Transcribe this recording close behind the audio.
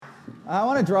I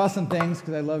want to draw some things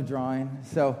because I love drawing.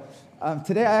 So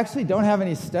today I actually don't have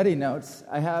any study notes.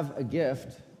 I have a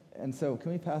gift. And so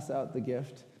can we pass out the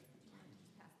gift?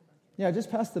 Yeah, just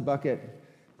pass the bucket.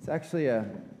 It's actually I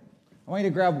want you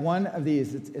to grab one of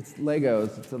these. It's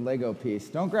Legos. It's a Lego piece.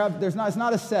 Don't grab, it's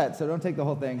not a set, so don't take the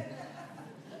whole thing.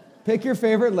 Pick your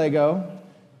favorite Lego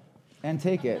and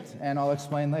take it, and I'll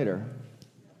explain later.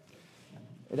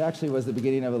 It actually was the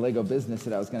beginning of a Lego business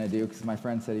that I was going to do because my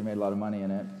friend said he made a lot of money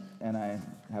in it, and I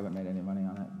haven't made any money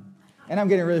on it. And I'm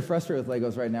getting really frustrated with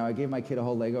Legos right now. I gave my kid a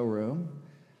whole Lego room.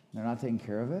 They're not taking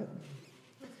care of it.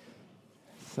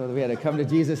 So we had a come to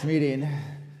Jesus meeting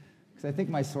because I think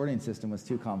my sorting system was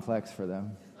too complex for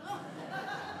them.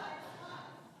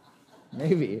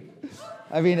 Maybe.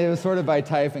 I mean, it was sorted by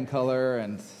type and color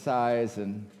and size,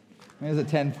 and it was a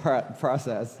 10-part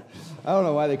process. I don't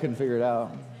know why they couldn't figure it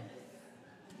out.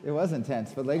 It was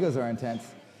intense, but Legos are intense.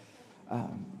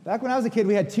 Back when I was a kid,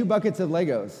 we had 2 buckets of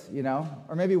Legos,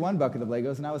 or maybe 1 bucket of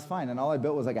Legos, and I was fine. And all I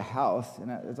built was like a house, and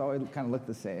it's always kind of looked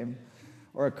the same,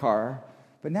 or a car.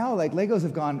 But now, like, Legos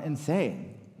have gone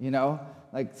insane,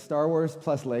 Like, Star Wars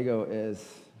plus Lego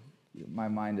my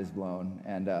mind is blown.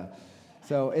 And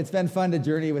so it's been fun to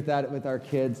journey with that with our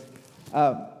kids.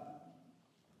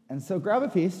 And so grab a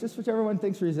piece, just whichever one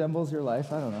thinks resembles your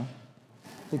life. I don't know.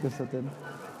 Think of something.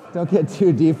 Don't get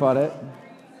too deep on it.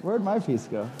 Where'd my piece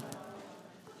go?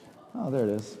 Oh, there it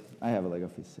is. I have a Lego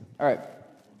piece too. All right.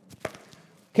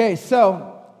 Okay,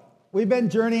 so we've been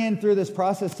journeying through this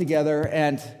process together,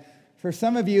 and for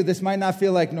some of you, this might not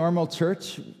feel like normal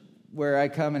church, where I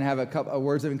come and have a couple of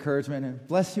words of encouragement and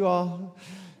bless you all.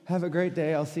 Have a great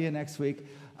day. I'll see you next week.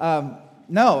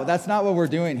 No, that's not what we're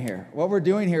doing here. What we're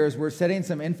doing here is we're setting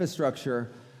some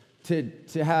infrastructure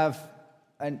to have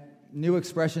new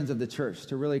expressions of the church,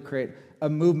 to really create a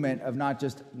movement of not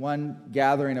just one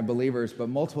gathering of believers, but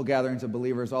multiple gatherings of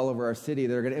believers all over our city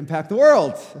that are going to impact the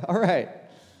world. All right.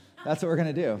 That's what we're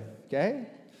going to do, okay?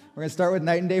 We're going to start with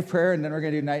night and day prayer, and then we're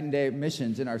going to do night and day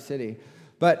missions in our city.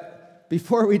 But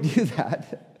before we do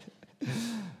that,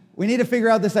 we need to figure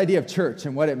out this idea of church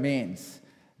and what it means.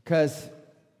 Because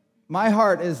my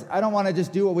heart is, I don't want to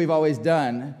just do what we've always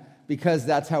done because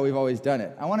that's how we've always done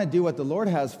it. I want to do what the Lord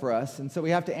has for us. And so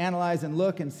we have to analyze and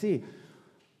look and see,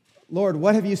 Lord,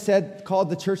 what have you called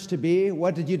the church to be?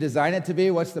 What did you design it to be?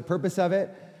 What's the purpose of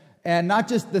it? And not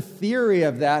just the theory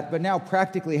of that, but now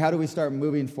practically, how do we start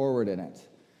moving forward in it?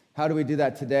 How do we do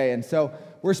that today? And so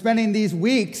we're spending these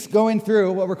weeks going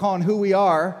through what we're calling who we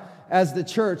are as the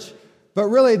church. But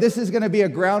really, this is going to be a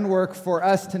groundwork for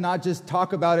us to not just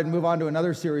talk about it and move on to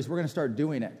another series. We're going to start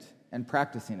doing it and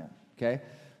practicing it, okay?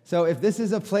 So if this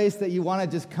is a place that you want to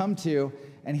just come to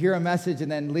and hear a message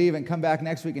and then leave and come back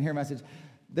next week and hear a message,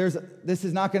 this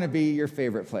is not going to be your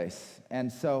favorite place.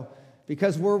 And so,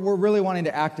 because we're really wanting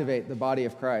to activate the body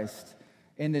of Christ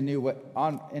into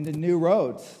new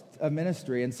roads of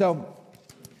ministry. And so,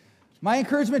 my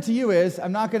encouragement to you is,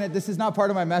 this is not part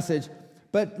of my message,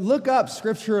 but look up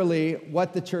scripturally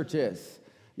what the church is.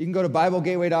 You can go to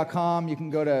BibleGateway.com, you can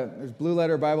go to there's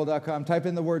BlueLetterBible.com, type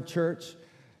in the word church,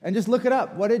 and just look it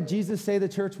up. What did Jesus say the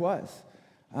church was?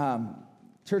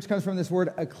 Church comes from this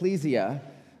word ecclesia,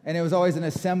 and it was always an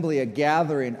assembly, a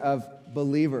gathering of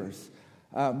believers.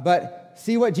 But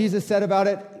see what Jesus said about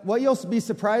it. What you'll be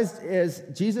surprised is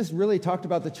Jesus really talked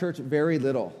about the church very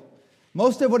little.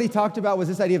 Most of what he talked about was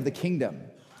this idea of the kingdom.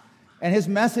 And his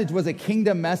message was a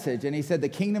kingdom message. And he said the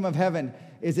kingdom of heaven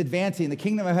is advancing. The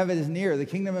kingdom of heaven is near. The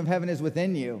kingdom of heaven is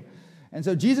within you. And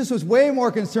so Jesus was way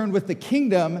more concerned with the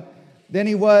kingdom than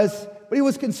he was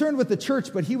concerned with the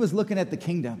church, but he was looking at the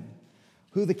kingdom,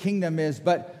 who the kingdom is.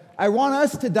 But I want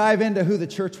us to dive into who the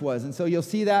church was. And so you'll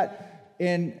see that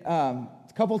in a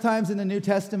couple times in the New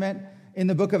Testament. In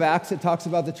the book of Acts, it talks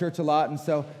about the church a lot. And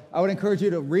so I would encourage you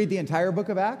to read the entire book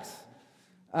of Acts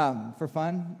for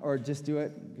fun, or just do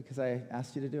it because I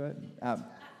asked you to do it.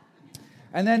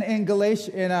 And then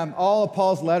in all of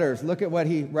Paul's letters, look at what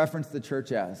he referenced the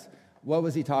church as. What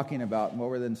was he talking about, and what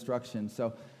were the instructions?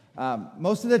 So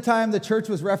most of the time, the church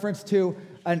was referenced to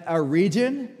a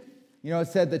region. It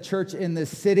said the church in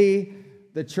this city,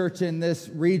 the church in this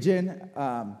region.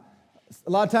 A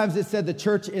lot of times it said the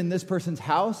church in this person's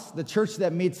house, the church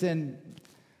that meets in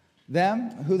them,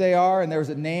 who they are, and there was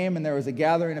a name and there was a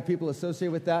gathering of people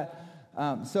associated with that.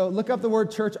 So look up the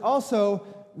word church. Also,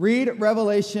 read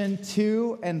Revelation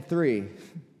 2 and 3,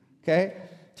 okay?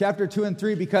 Chapter 2 and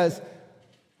 3, because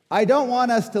I don't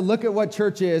want us to look at what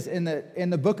church is in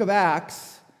the book of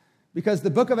Acts, because the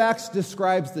book of Acts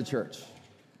describes the church.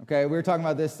 Okay, we were talking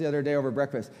about this the other day over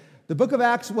breakfast. The book of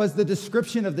Acts was the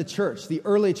description of the church, the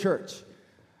early church.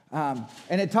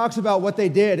 And it talks about what they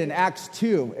did in Acts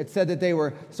 2. It said that they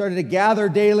started to gather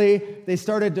daily. They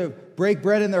started to break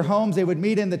bread in their homes. They would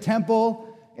meet in the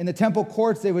temple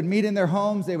courts. They would meet in their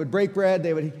homes. They would break bread.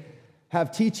 They would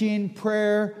have teaching,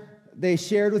 prayer. They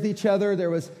shared with each other. There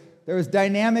was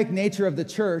dynamic nature of the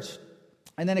church.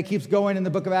 And then it keeps going in the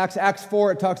book of Acts. Acts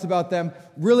 4, it talks about them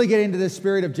really getting to this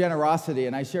spirit of generosity.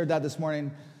 And I shared that this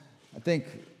morning, I think,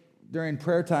 during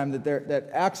prayer time, that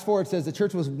Acts 4, it says the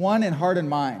church was one in heart and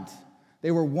mind.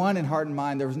 They were one in heart and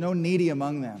mind. There was no needy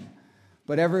among them.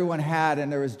 But everyone had,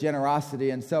 and there was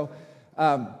generosity. And so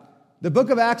the book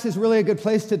of Acts is really a good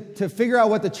place to figure out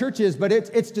what the church is, but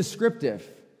it's descriptive.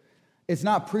 It's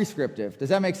not prescriptive. Does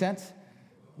that make sense?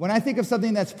 When I think of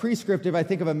something that's prescriptive, I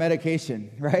think of a medication,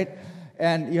 right?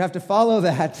 And you have to follow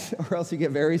that or else you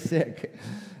get very sick.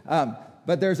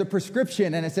 But there's a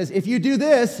prescription, and it says, if you do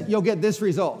this, you'll get this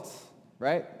result,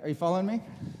 right? Are you following me?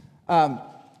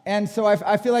 And so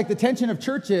I feel like the tension of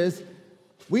church is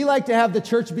we like to have the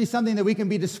church be something that we can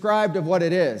be described of what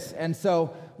it is. And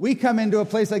so we come into a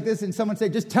place like this and someone say,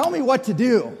 just tell me what to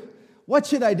do. What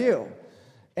should I do?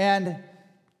 And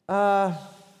I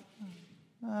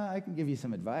can give you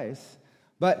some advice.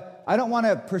 But I don't want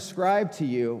to prescribe to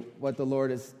you what the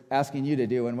Lord is asking you to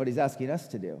do and what he's asking us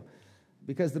to do.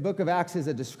 Because the book of Acts is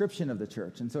a description of the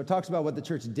church. And so it talks about what the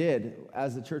church did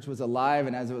as the church was alive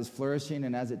and as it was flourishing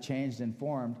and as it changed and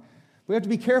formed. We have to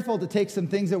be careful to take some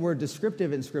things that were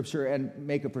descriptive in Scripture and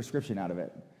make a prescription out of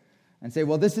it. And say,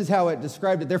 well, this is how it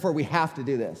described it, therefore we have to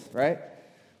do this, right?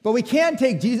 But we can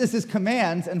take Jesus'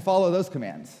 commands and follow those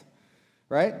commands,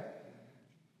 right?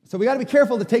 So we got to be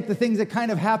careful to take the things that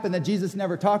kind of happen that Jesus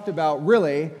never talked about,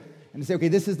 really, and to say, okay,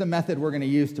 this is the method we're going to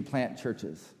use to plant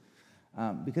churches.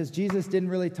 Because Jesus didn't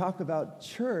really talk about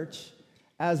church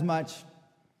as much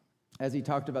as he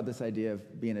talked about this idea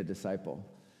of being a disciple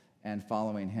and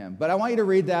following him. But I want you to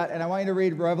read that, and I want you to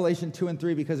read Revelation 2 and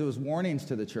 3 because it was warnings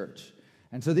to the church.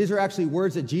 And so these are actually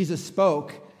words that Jesus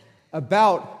spoke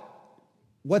about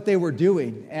what they were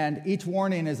doing. And each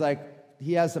warning is like,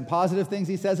 he has some positive things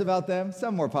he says about them,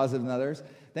 some more positive than others.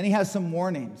 Then he has some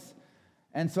warnings.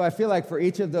 And so I feel like for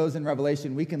each of those in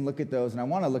Revelation, we can look at those, and I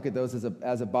want to look at those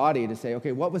as a body to say,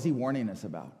 okay, what was he warning us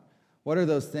about? What are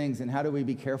those things, and how do we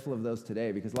be careful of those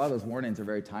today? Because a lot of those warnings are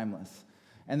very timeless.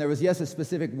 And there was, yes, a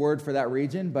specific word for that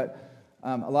region, but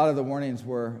a lot of the warnings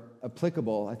were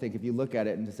applicable, I think, if you look at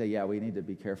it and to say, yeah, we need to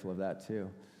be careful of that too.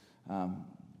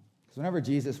 Because whenever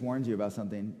Jesus warns you about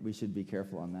something, we should be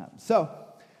careful on that. So,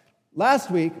 last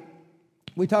week,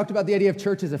 we talked about the idea of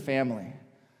church as a family.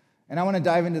 And I want to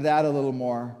dive into that a little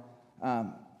more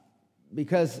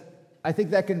because I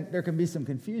think there can be some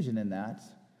confusion in that.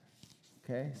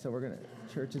 Okay, so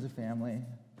church as a family.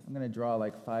 I'm going to draw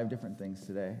like 5 different things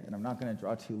today. And I'm not going to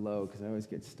draw too low because I always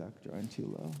get stuck drawing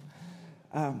too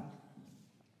low.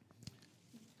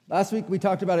 Last week, we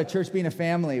talked about a church being a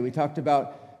family. We talked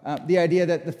about the idea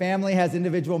that the family has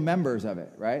individual members of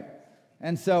it, right?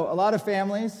 And so a lot of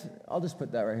families, I'll just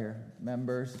put that right here,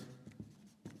 members.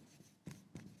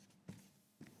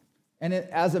 And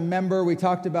as a member, we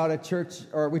talked about a church,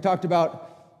 or we talked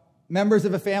about members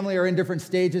of a family are in different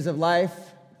stages of life,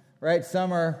 right?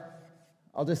 Some are,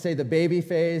 I'll just say the baby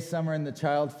phase, some are in the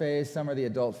child phase, some are the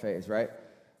adult phase, right?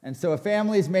 And so a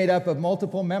family is made up of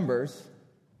multiple members,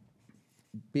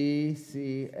 B,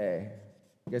 C, A.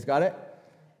 You guys got it?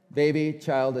 Baby,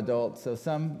 child, adult. So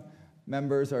some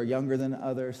members are younger than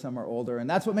others, some are older, and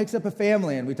that's what makes up a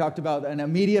family. And we talked about an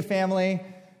immediate family,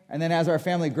 and then as our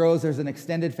family grows, there's an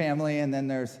extended family, and then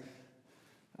there's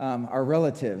our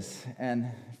relatives.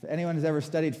 And if anyone has ever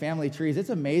studied family trees, it's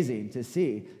amazing to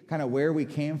see kind of where we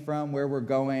came from, where we're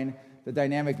going, the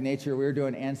dynamic nature. We were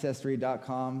doing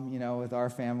Ancestry.com, with our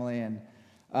family, and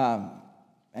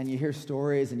you hear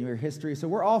stories and you hear history. So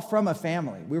we're all from a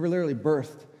family. We were literally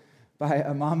birthed by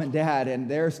a mom and dad and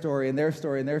their story and their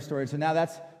story and their story. So now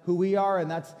that's who we are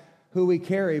and that's who we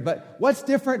carry. But what's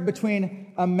different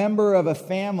between a member of a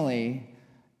family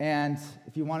and,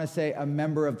 if you want to say, a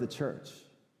member of the church?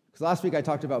 Because last week I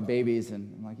talked about babies,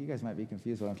 and I'm like, you guys might be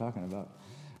confused what I'm talking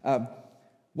about.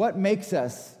 What makes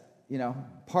us,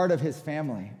 part of his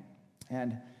family?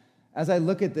 And as I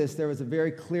look at this, there was a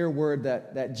very clear word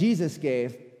that Jesus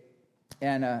gave,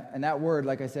 and that word,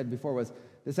 like I said before, was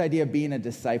this idea of being a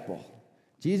disciple.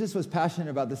 Jesus was passionate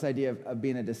about this idea of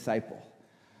being a disciple.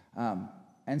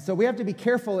 And so we have to be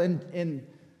careful in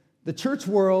the church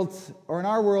world or in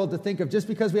our world to think of just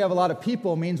because we have a lot of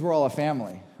people means we're all a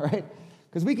family, right?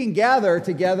 Because we can gather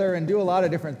together and do a lot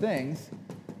of different things.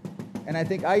 And I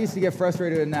think I used to get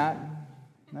frustrated in that.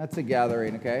 That's a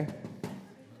gathering, okay?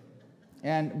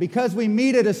 And because we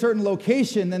meet at a certain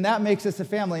location, then that makes us a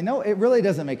family. No, it really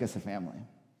doesn't make us a family.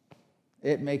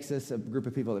 It makes us a group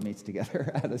of people that meets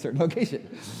together at a certain location.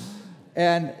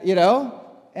 And,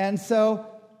 and so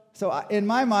in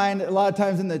my mind, a lot of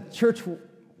times in the church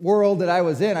world that I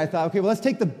was in, I thought, okay, well,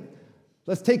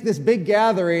 let's take this big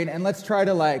gathering and let's try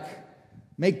to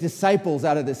make disciples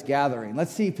out of this gathering.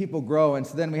 Let's see people grow. And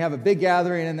so then we have a big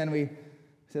gathering, and then we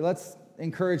say, let's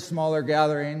encourage smaller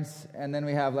gatherings. And then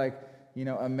we have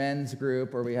a men's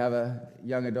group, or we have a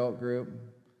young adult group,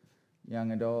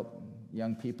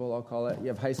 young people, I'll call it. You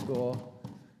have high school,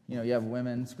 you have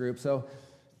women's group. So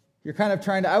you're kind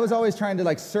of I was always trying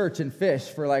to search and fish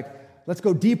for let's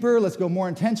go deeper, let's go more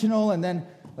intentional, and then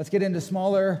let's get into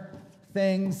smaller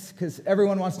things, because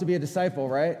everyone wants to be a disciple,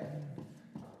 right?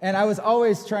 And I was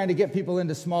always trying to get people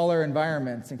into smaller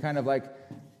environments and kind of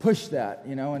push that,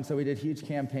 and so we did huge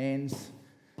campaigns.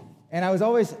 And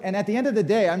and at the end of the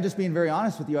day, I'm just being very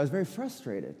honest with you, I was very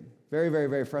frustrated, very, very,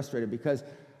 very frustrated, because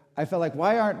I felt like,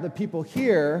 why aren't the people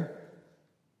here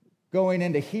going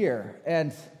into here?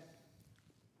 And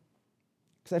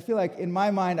because I feel like in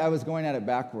my mind, I was going at it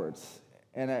backwards.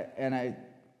 And I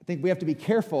think we have to be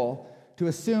careful to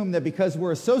assume that because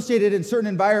we're associated in certain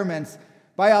environments,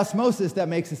 by osmosis, that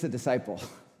makes us a disciple,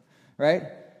 right?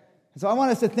 So I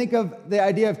want us to think of the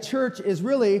idea of church is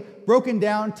really broken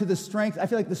down to the strength. I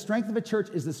feel like the strength of a church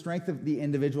is the strength of the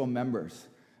individual members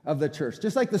of the church.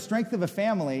 Just like the strength of a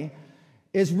family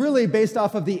is really based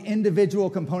off of the individual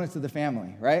components of the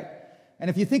family, right? And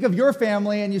if you think of your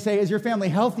family and you say, is your family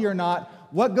healthy or not,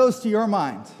 what goes to your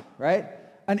mind, right?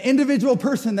 An individual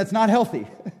person that's not healthy.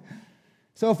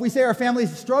 So if we say our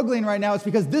family's struggling right now, it's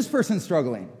because this person's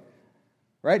struggling.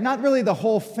 Right? Not really the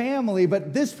whole family,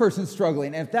 but this person's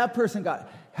struggling. And if that person got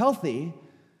healthy,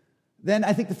 then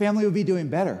I think the family would be doing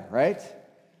better, right?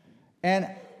 And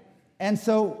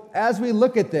so as we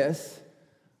look at this,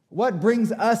 what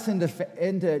brings us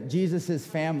into Jesus'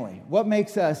 family? What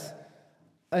makes us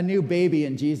a new baby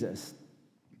in Jesus?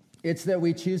 It's that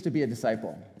we choose to be a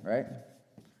disciple, right?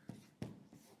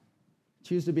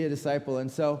 Choose to be a disciple. And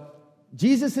so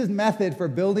Jesus' method for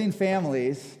building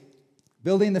families,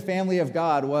 building the family of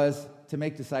God, was to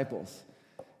make disciples.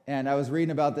 And I was reading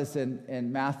about this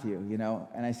in Matthew,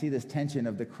 and I see this tension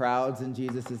of the crowds in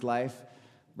Jesus' life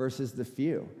versus the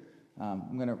few.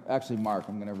 I'm going to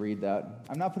read that.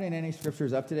 I'm not putting any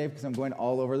scriptures up today because I'm going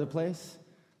all over the place.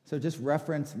 So just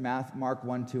reference Mark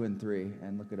 1, 2, and 3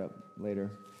 and look it up later.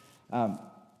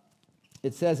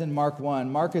 It says in Mark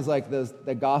 1, Mark is like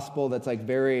the gospel that's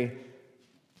it's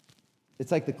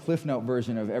like the Cliff Note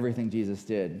version of everything Jesus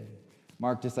did.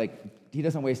 Mark just he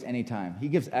doesn't waste any time. He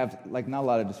gives not a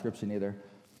lot of description either.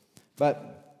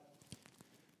 But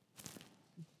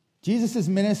Jesus'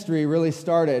 ministry really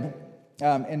started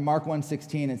in Mark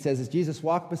 1:16. It says, as Jesus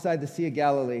walked beside the Sea of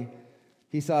Galilee,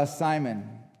 he saw Simon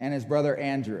and his brother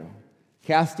Andrew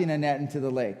casting a net into the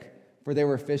lake, for they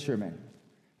were fishermen.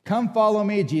 Come follow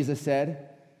me, Jesus said,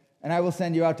 and I will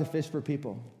send you out to fish for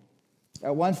people.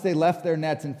 At once they left their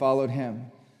nets and followed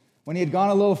him. When he had gone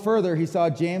a little further, he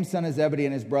saw James, son of Zebedee,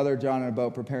 and his brother John in a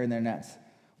boat preparing their nets.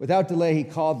 Without delay, he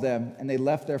called them, and they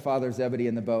left their father Zebedee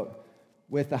in the boat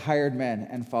with the hired men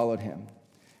and followed him.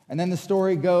 And then the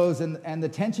story goes, and the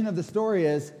tension of the story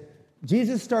is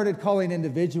Jesus started calling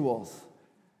individuals,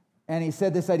 and he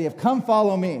said this idea of come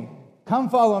follow me,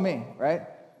 right?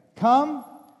 Come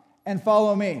and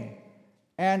follow me.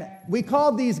 And we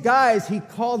called these guys, he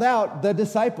called out the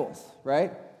disciples,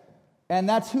 right? And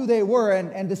that's who they were.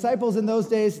 And disciples in those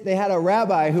days, they had a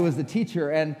rabbi who was the teacher.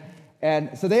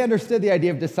 And so they understood the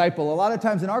idea of disciple. A lot of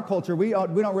times in our culture, we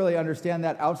don't really understand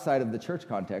that outside of the church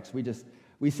context.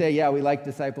 We say, yeah, we like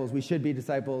disciples. We should be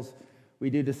disciples. We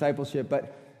do discipleship.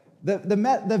 But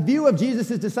the view of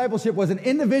Jesus' discipleship was an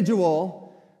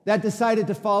individual that decided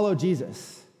to follow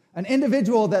Jesus. An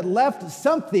individual that left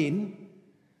something.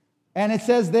 And it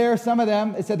says there, some of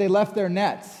them, it said they left their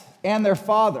nets and their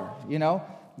father,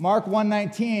 Mark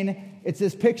 1:19, it's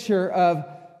this picture of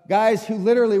guys who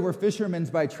literally were fishermen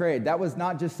by trade. That was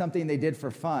not just something they did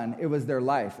for fun. It was their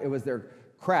life. It was their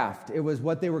craft. It was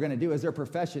what they were going to do. It was their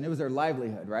profession. It was their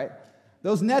livelihood, right?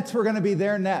 Those nets were going to be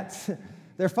their nets.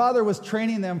 Their father was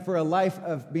training them for a life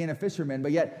of being a fisherman,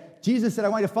 but yet Jesus said, I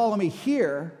want you to follow me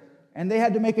here, and they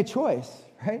had to make a choice,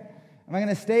 right? Am I going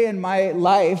to stay in my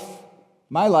life,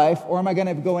 or am I going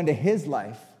to go into his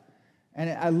life? And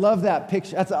I love that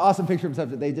picture. That's an awesome picture of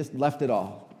something. They just left it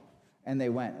all, and they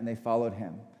went, and they followed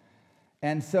him.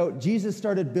 And so Jesus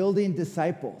started building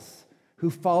disciples who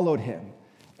followed him.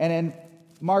 And in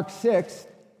Mark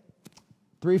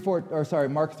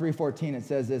 3:14, it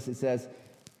says this. It says,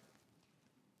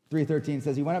 3:13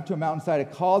 says, he went up to a mountainside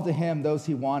and called to him those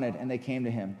he wanted, and they came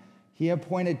to him. He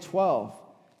appointed 12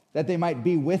 that they might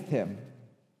be with him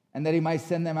and that he might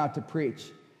send them out to preach.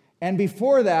 And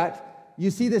before that,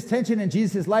 you see this tension in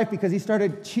Jesus' life because he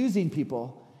started choosing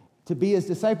people to be his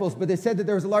disciples. But they said that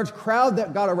there was a large crowd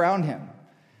that got around him.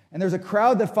 And there's a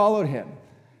crowd that followed him.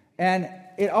 And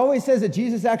it always says that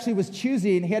Jesus actually was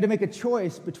choosing. He had to make a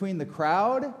choice between the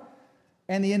crowd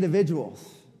and the individuals,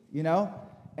 you know?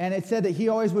 And it said that he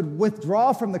always would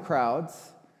withdraw from the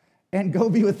crowds and go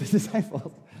be with the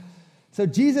disciples. So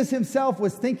Jesus himself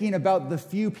was thinking about the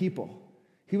few people.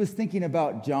 He was thinking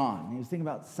about John. He was thinking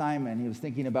about Simon. He was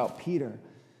thinking about Peter.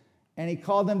 And he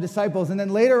called them disciples. And then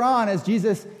later on, as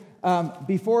Jesus,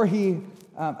 before he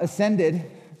ascended,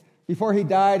 before he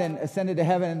died and ascended to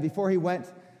heaven, and before he went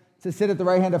to sit at the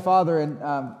right hand of Father, and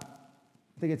I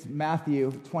think it's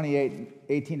Matthew 28,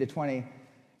 18 to 20,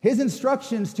 his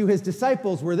instructions to his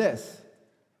disciples were this: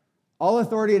 all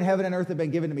authority in heaven and earth have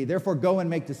been given to me, therefore go and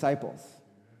make disciples.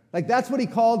 Like, that's what he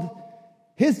called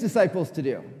his disciples to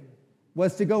do,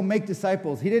 was to go make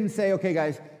disciples. He didn't say, okay,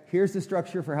 guys, here's the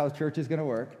structure for how church is going to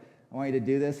work. I want you to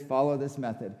do this, follow this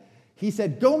method. He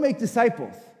said, go make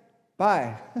disciples.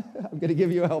 Bye. I'm going to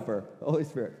give you a helper, the Holy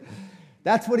Spirit.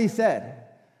 That's what he said.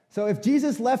 So if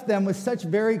Jesus left them with such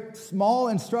very small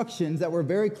instructions that were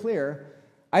very clear,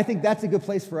 I think that's a good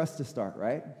place for us to start,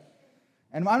 right?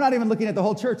 And I'm not even looking at the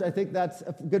whole church. I think that's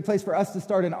a good place for us to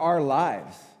start in our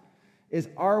lives, is,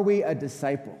 are we a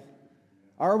disciple?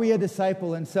 Are we a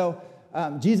disciple? And so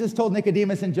Jesus told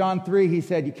Nicodemus in John 3, he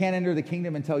said, you can't enter the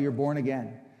kingdom until you're born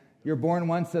again. You're born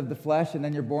once of the flesh, and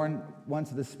then you're born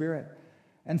once of the Spirit.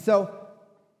 And so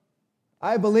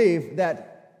I believe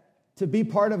that to be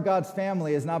part of God's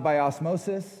family is not by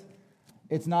osmosis.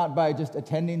 It's not by just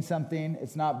attending something.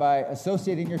 It's not by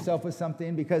associating yourself with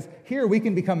something, because here we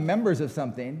can become members of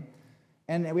something,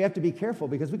 and we have to be careful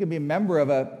because we can be a member of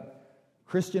a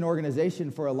Christian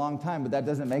organization for a long time, but that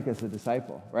doesn't make us a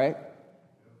disciple, right?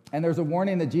 And there's a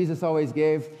warning that Jesus always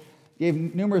gave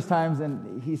numerous times,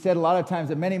 and he said a lot of times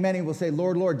that many will say,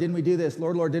 Lord, Lord, didn't we do this?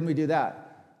 Lord, Lord, didn't we do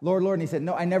that? Lord, Lord, and he said,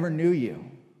 no, I never knew you,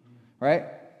 right?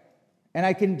 And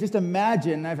I can just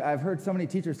imagine, I've heard so many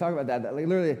teachers talk about that like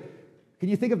literally, can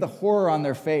you think of the horror on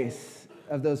their face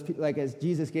of those people, like as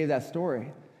Jesus gave that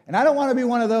story? And I don't want to be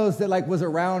one of those that like was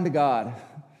around God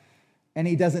and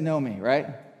he doesn't know me, right?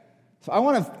 So I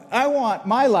want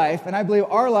my life, and I believe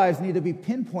our lives need to be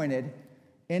pinpointed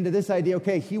into this idea,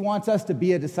 okay, he wants us to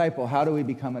be a disciple. How do we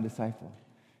become a disciple?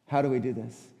 How do we do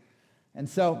this? And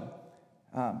so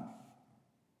I'm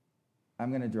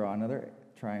going to draw another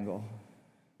triangle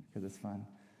because it's fun.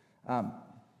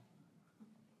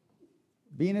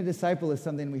 Being a disciple is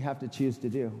something we have to choose to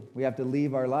do. We have to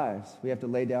leave our lives. We have to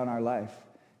lay down our life.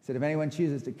 He said, if anyone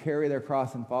chooses to carry their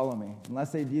cross and follow me,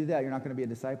 unless they do that, you're not going to be a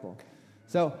disciple.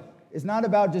 So it's not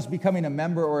about just becoming a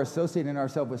member or associating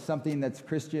ourselves with something that's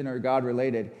Christian or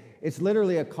God-related. It's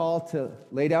literally a call to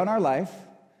lay down our life,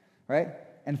 right,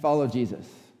 and follow Jesus.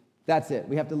 That's it.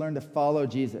 We have to learn to follow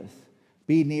Jesus,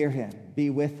 be near him, be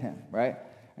with him, right?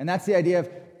 And that's the idea of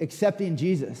accepting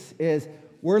Jesus, is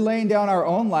we're laying down our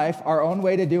own life, our own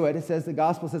way to do it. It says, the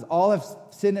gospel says, all have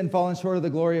sinned and fallen short of the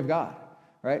glory of God,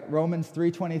 right? Romans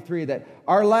 3:23, that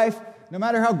our life, no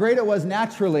matter how great it was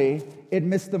naturally, it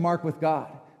missed the mark with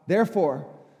God. Therefore,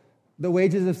 the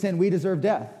wages of sin, we deserve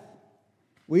death.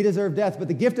 We deserve death, but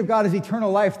the gift of God is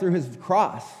eternal life through his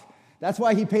cross. That's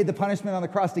why he paid the punishment on the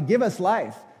cross, to give us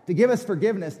life, to give us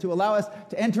forgiveness, to allow us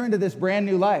to enter into this brand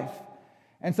new life.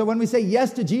 And so when we say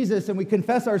yes to Jesus and we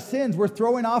confess our sins, we're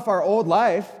throwing off our old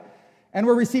life and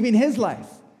we're receiving his life.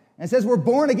 And it says we're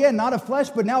born again, not of flesh,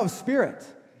 but now of spirit.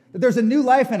 That there's a new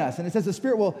life in us. And it says the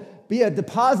Spirit will be a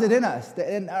deposit in us,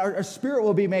 and our spirit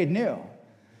will be made new.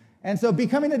 And so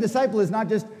becoming a disciple is not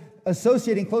just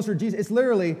associating closer to Jesus. It's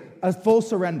literally a full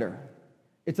surrender.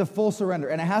 It's a full surrender.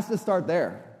 And it has to start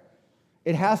there.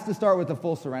 It has to start with a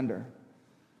full surrender.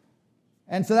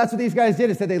 And so that's what these guys did.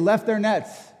 It said they left their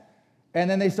nets, and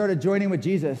then they started joining with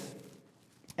Jesus.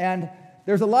 And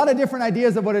there's a lot of different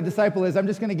ideas of what a disciple is. I'm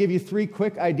just going to give you 3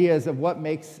 quick ideas of what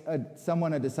makes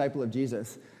someone a disciple of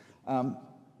Jesus.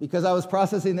 Because I was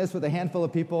processing this with a handful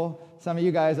of people, some of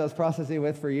you guys I was processing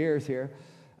with for years here.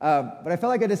 But I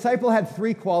felt like a disciple had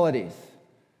 3 qualities.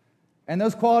 And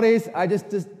those qualities I just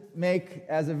make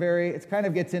as a it kind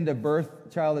of gets into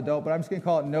birth, child, adult, but I'm just going to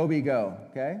call it know, be, go,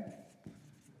 okay?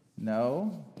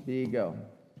 Know, be, go.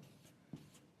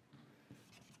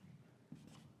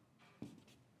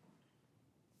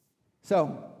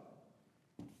 So,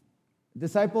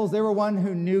 disciples, they were one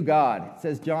who knew God. It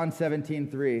says John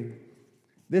 17:3.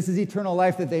 This is eternal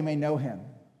life, that they may know him.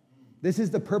 This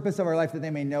is the purpose of our life, that they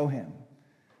may know him.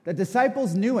 The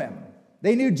disciples knew him.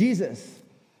 They knew Jesus.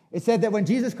 It said that when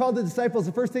Jesus called the disciples,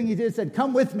 the first thing he did said,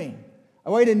 come with me. I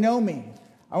want you to know me.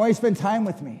 I want you to spend time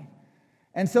with me.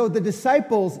 And so the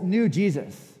disciples knew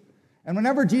Jesus. And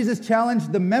whenever Jesus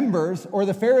challenged the members or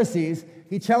the Pharisees,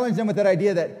 he challenged them with that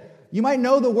idea that you might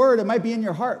know the word, it might be in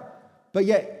your heart, but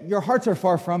yet your hearts are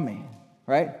far from me,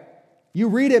 right? You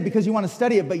read it because you want to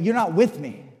study it, but you're not with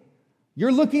me.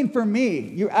 You're looking for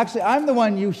me. I'm the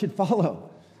one you should follow.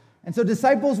 And so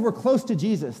disciples were close to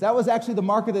Jesus. That was actually the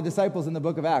mark of the disciples in the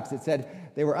book of Acts. It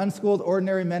said they were unschooled,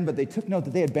 ordinary men, but they took note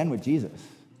that they had been with Jesus,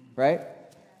 right?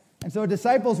 And so a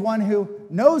disciple is one who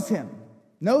knows him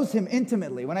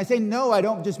intimately. When I say know, I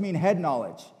don't just mean head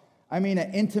knowledge. I mean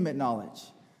an intimate knowledge,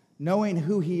 knowing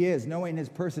who he is, knowing his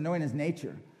person, knowing his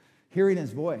nature, hearing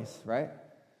his voice, right?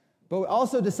 But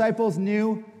also disciples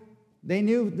knew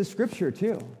the scripture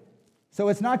too. So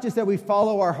it's not just that we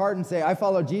follow our heart and say, I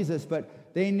follow Jesus, but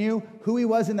they knew who he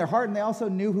was in their heart, and they also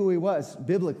knew who he was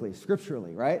biblically,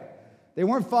 scripturally, right? They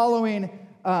weren't following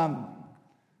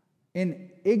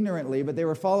ignorantly, but they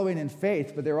were following in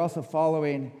faith, but they were also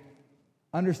following,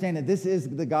 understanding this is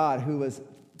the God who was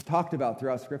talked about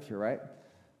throughout Scripture, right?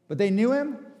 But they knew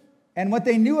him, and what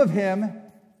they knew of him,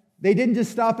 they didn't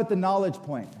just stop at the knowledge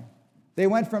point. They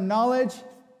went from knowledge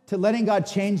to letting God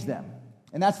change them.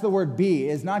 And that's the word be,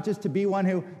 is not just to be one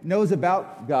who knows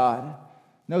about God,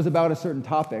 knows about a certain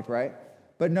topic, right?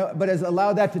 But has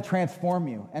allowed that to transform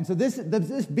you. And so this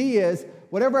be is,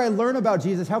 whatever I learn about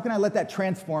Jesus, how can I let that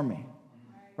transform me,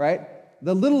 right?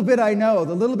 The little bit I know,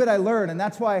 the little bit I learn, and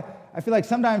that's why I feel like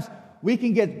sometimes we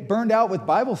can get burned out with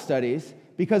Bible studies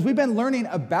because we've been learning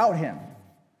about him.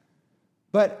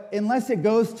 But unless it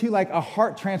goes to like a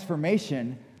heart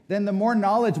transformation, then the more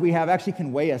knowledge we have actually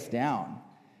can weigh us down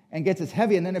and gets us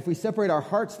heavy. And then if we separate our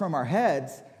hearts from our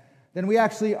heads, then we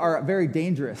actually are very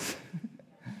dangerous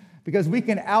because we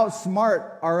can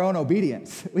outsmart our own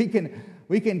obedience. We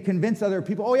can convince other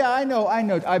people, oh yeah, I know,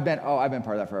 I've been part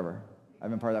of that forever. I've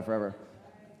been part of that forever.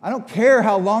 I don't care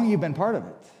how long you've been part of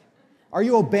it. Are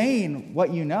you obeying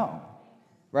what you know,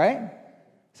 right?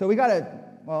 So we got to,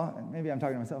 well, maybe I'm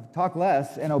talking to myself, talk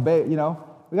less and obey, we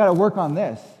got to work on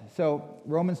this. So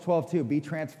Romans 12:2, be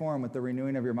transformed with the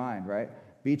renewing of your mind, right?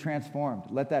 Be transformed.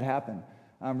 Let that happen.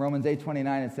 Romans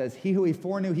 8:29, it says, he who he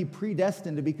foreknew, he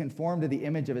predestined to be conformed to the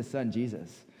image of his son, Jesus.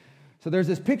 So there's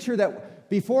this picture that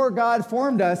before God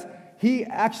formed us, he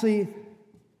actually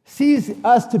sees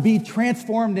us to be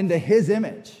transformed into his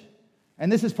image.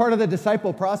 And this is part of the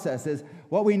disciple process, is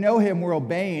what we know him, we're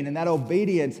obeying, and that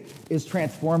obedience is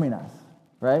transforming us,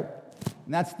 right?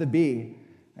 And that's the be.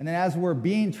 And then as we're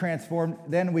being transformed,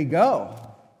 then we go,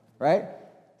 right?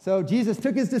 So Jesus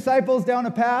took his disciples down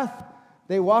a path.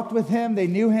 They walked with him, they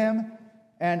knew him,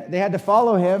 and they had to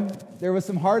follow him. There was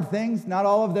some hard things. Not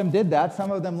all of them did that.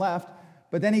 Some of them left.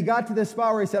 But then he got to this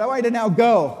spot where he said, I want you to now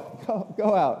go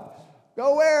out.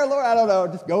 Go where, Lord? I don't know.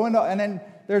 Just go into, and then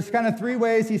there's kind of three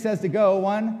ways he says to go.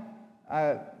 One,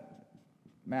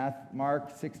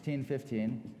 Mark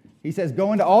 16:15. He says,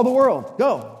 go into all the world.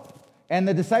 Go. And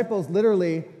the disciples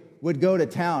literally would go to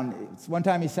town. One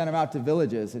time he sent them out to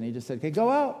villages, and he just said, okay, go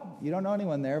out. You don't know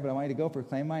anyone there, but I want you to go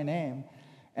proclaim my name.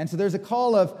 And so there's a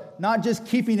call of not just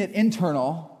keeping it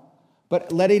internal,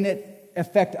 but letting it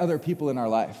affect other people in our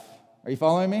life. Are you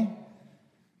following me?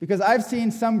 Because I've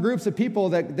seen some groups of people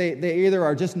that they either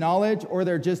are just knowledge or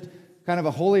they're just kind of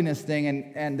a holiness thing,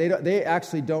 and they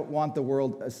actually don't want the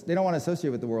world, they don't want to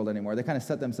associate with the world anymore. They kind of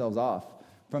set themselves off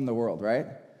from the world, right?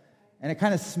 And it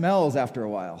kind of smells after a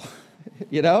while,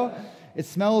 It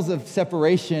smells of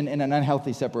separation and an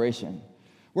unhealthy separation.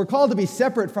 We're called to be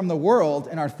separate from the world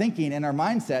in our thinking and our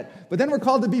mindset, but then we're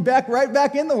called to be right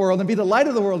back in the world and be the light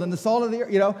of the world and the salt of the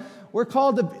earth. We're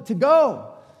called to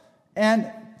go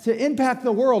and to impact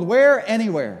the world, where?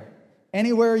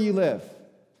 Anywhere you live.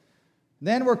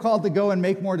 Then we're called to go and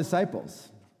make more disciples,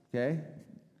 okay?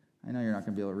 I know you're not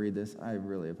going to be able to read this. I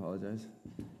really apologize.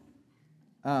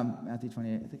 Matthew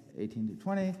 28, I think 18 to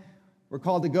 20. We're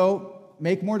called to go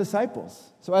make more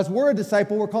disciples. So as we're a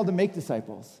disciple, we're called to make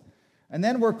disciples. And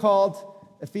then we're called,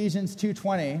 Ephesians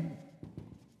 2:20,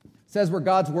 says we're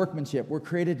God's workmanship. We're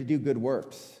created to do good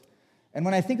works. And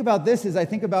when I think about this, I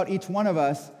think about each one of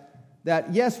us,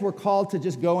 that yes, we're called to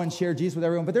just go and share Jesus with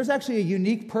everyone, but there's actually a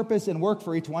unique purpose and work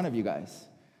for each one of you guys.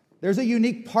 There's a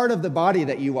unique part of the body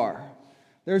that you are.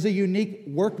 There's a unique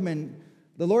workman.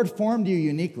 The Lord formed you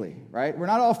uniquely, right? We're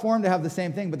not all formed to have the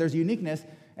same thing, but there's uniqueness,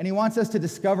 and he wants us to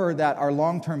discover that our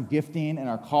long-term gifting and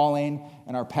our calling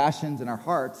and our passions and our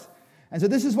hearts. And so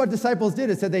this is what disciples did.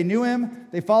 It said they knew him,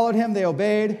 they followed him, they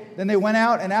obeyed, then they went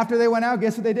out, and after they went out,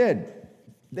 guess what they did?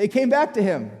 they came back to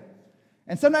him.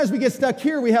 And sometimes we get stuck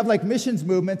here. We have like missions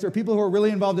movements or people who are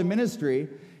really involved in ministry,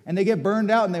 and they get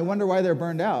burned out and they wonder why they're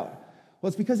burned out. Well,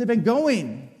 it's because they've been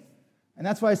going. And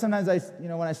that's why sometimes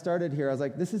when I started here, I was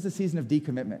like, this is a season of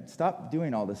decommitment. Stop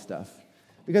doing all this stuff.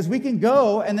 Because we can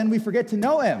go and then we forget to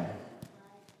know him.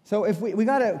 So if we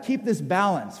got to keep this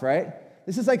balance, right?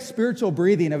 This is like spiritual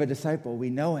breathing of a disciple. We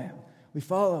know him. We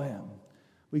follow him.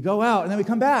 We go out and then we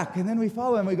come back, and then we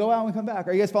follow him. We go out and we come back.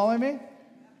 Are you guys following me?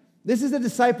 This is a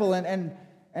disciple, and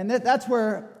that's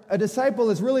where a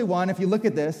disciple is really one. If you look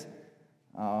at this,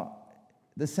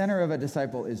 the center of a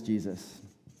disciple is Jesus.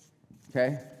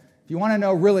 Okay? If you want to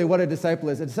know really what a disciple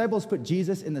is put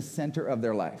Jesus in the center of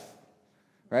their life.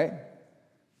 Right?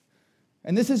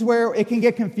 And this is where it can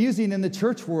get confusing in the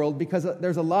church world, because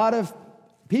there's a lot of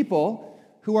people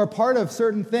who are part of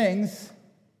certain things,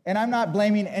 and I'm not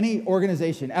blaming any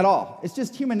organization at all. It's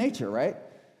just human nature, right?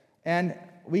 And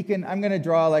I'm going to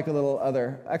draw like a little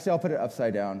actually I'll put it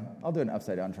upside down. I'll do an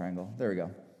upside down triangle. There we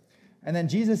go. And then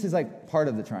Jesus is like part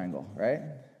of the triangle, right?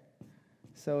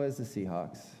 So is the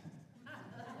Seahawks.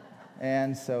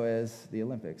 And so is the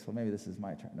Olympics. Well, maybe this is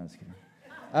my triangle. No, I'm just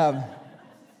kidding.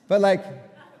 But like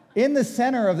in the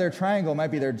center of their triangle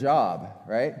might be their job,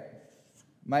 right?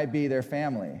 Might be their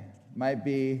family. Might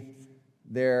be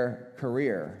their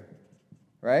career,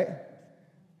 right?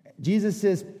 Jesus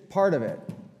is part of it.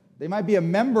 They might be a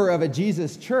member of a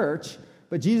Jesus church,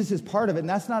 but Jesus is part of it, and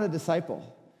that's not a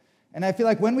disciple. And I feel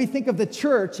like when we think of the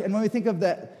church and when we think of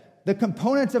the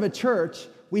components of a church,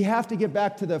 we have to get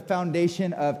back to the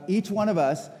foundation of each one of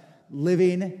us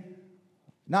living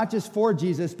not just for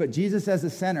Jesus, but Jesus as the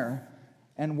center,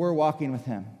 and we're walking with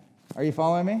him. Are you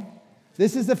following me?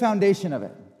 This is the foundation of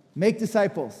it. Make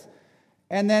disciples.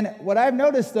 And then what I've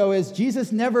noticed, though, is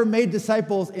Jesus never made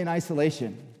disciples in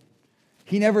isolation.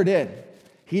 He never did.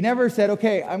 He never said,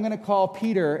 okay, I'm going to call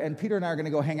Peter, and Peter and I are going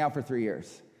to go hang out for 3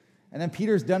 years. And then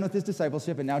Peter's done with his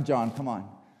discipleship, and now John, come on.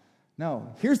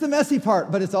 No. Here's the messy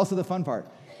part, but it's also the fun part.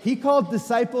 He called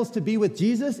disciples to be with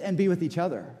Jesus and be with each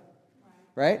other.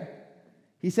 Right?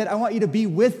 He said, I want you to be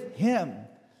with him.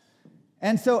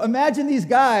 And so imagine these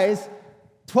guys,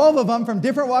 12 of them from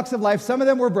different walks of life. Some of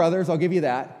them were brothers, I'll give you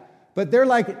that. But they're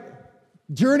like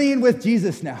journeying with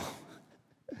Jesus now.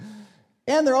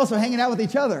 And they're also hanging out with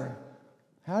each other.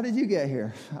 How did you get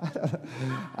here?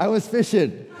 I was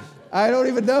fishing. I don't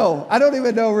even know. I don't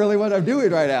even know really what I'm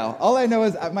doing right now. All I know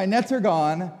is my nets are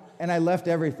gone, and I left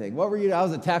everything. What were you? I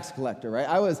was a tax collector, right?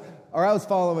 I was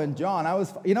following John.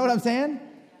 You know what I'm saying?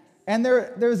 And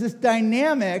there was this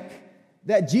dynamic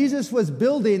that Jesus was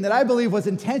building that I believe was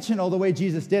intentional the way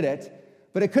Jesus did it,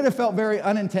 but it could have felt very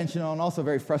unintentional and also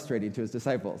very frustrating to his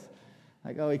disciples.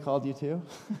 Like, oh, he called you too?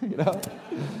 You know?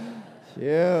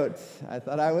 Shoot, I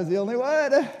thought I was the only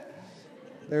one.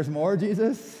 There's more,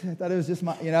 Jesus? I thought it was just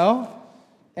my, you know?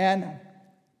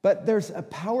 But there's a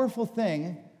powerful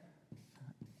thing.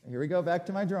 Here we go, back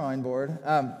to my drawing board.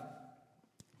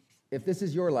 If this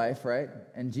is your life, right,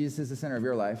 and Jesus is the center of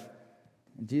your life,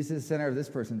 and Jesus is the center of this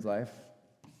person's life,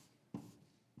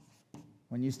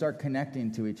 when you start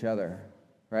connecting to each other,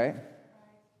 right?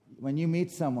 When you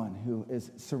meet someone who is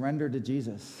surrendered to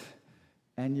Jesus,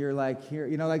 and you're like, here,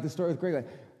 you know, like the story with Greg, like,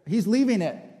 he's leaving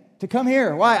it to come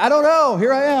here. Why? I don't know.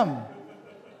 Here I am.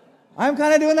 I'm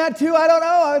kind of doing that too. I don't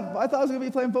know. I thought I was going to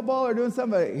be playing football or doing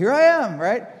something. Here I am,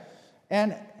 right?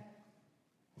 And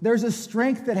there's a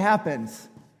strength that happens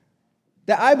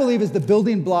that I believe is the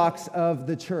building blocks of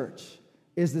the church,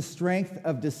 is the strength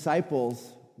of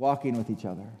disciples walking with each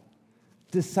other.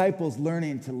 Disciples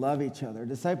learning to love each other.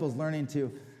 Disciples learning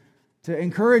to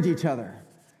encourage each other.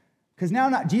 Because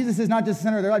now Jesus is not just the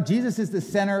center of their life. Jesus is the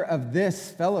center of this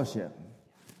fellowship.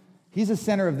 He's the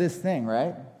center of this thing,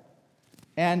 right?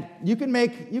 And you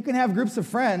can have groups of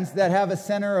friends that have a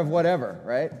center of whatever,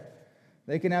 right?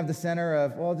 They can have the center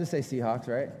of, well, I'll just say Seahawks,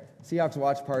 right? Seahawks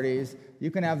watch parties.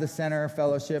 You can have the center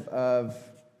fellowship of,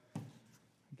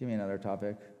 give me another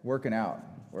topic, working out.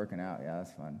 Working out, yeah,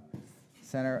 that's fun.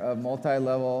 Center of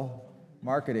multi-level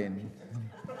marketing.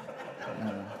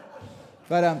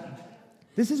 But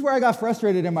this is where I got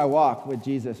frustrated in my walk with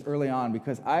Jesus early on,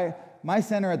 because my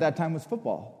center at that time was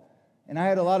football. And I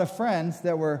had a lot of friends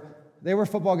that were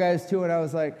football guys too, and I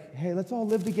was like, hey, let's all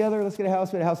live together. Let's get a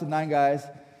house. We had a house with 9 guys,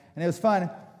 and it was fun.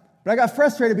 But I got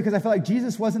frustrated because I felt like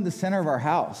Jesus wasn't the center of our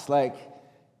house. Like,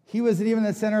 he wasn't even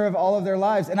the center of all of their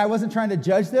lives. And I wasn't trying to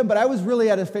judge them, but I was really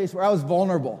at a phase where I was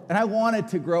vulnerable, and I wanted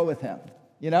to grow with him,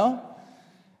 you know?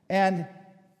 And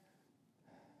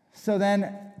so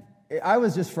then I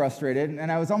was just frustrated, and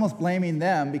I was almost blaming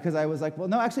them because I was like, well,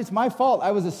 no, actually, it's my fault.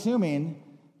 I was assuming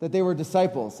that they were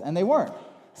disciples, and they weren't.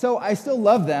 So I still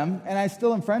love them, and I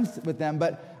still am friends with them,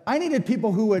 but I needed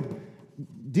people who would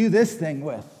do this thing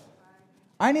with.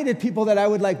 I needed people that I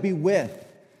would like be with.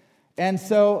 And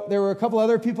so there were a couple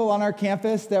other people on our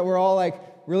campus that were all like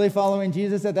really following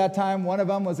Jesus at that time. One of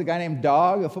them was a guy named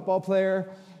Dog, a football player,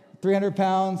 300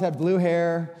 pounds, had blue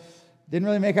hair. Didn't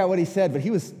really make out what he said, but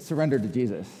he was surrendered to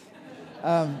Jesus.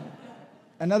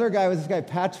 Another guy was this guy,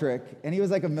 Patrick, and he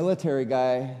was like a military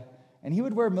guy, and he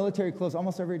would wear military clothes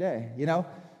almost every day,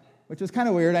 which was kind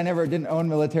of weird. I didn't own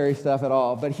military stuff at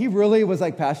all, but he really was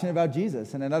like passionate about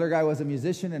Jesus. And another guy was a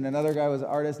musician, and another guy was an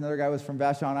artist, another guy was from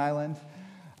Vashon Island.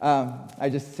 I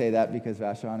just say that because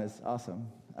Vashon is awesome.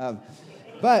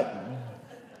 But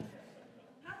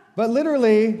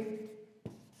literally,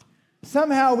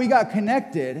 somehow we got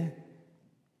connected,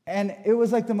 and it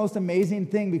was like the most amazing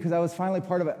thing because I was finally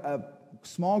part of a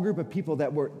small group of people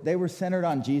that were centered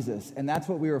on Jesus, and that's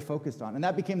what we were focused on, and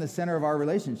that became the center of our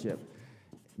relationship.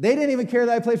 They didn't even care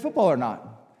that I played football or not.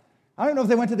 I don't know if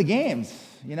they went to the games,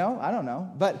 I don't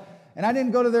know. And I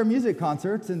didn't go to their music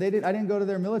concerts, and I didn't go to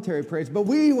their military parades, but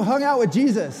we hung out with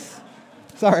Jesus.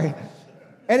 Sorry.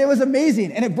 And it was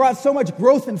amazing, and it brought so much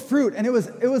growth and fruit, and it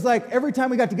was like every time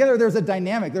we got together, there was a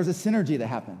dynamic, there was a synergy that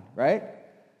happened, right?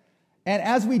 And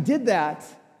as we did that,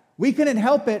 we couldn't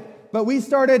help it, but we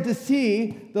started to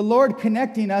see the Lord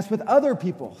connecting us with other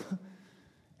people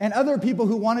and other people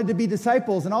who wanted to be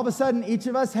disciples. And all of a sudden, each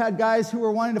of us had guys who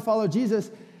were wanting to follow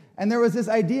Jesus. And there was this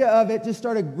idea of it just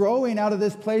started growing out of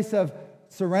this place of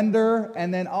surrender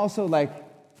and then also like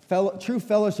true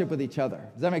fellowship with each other.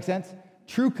 Does that make sense?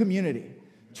 True community.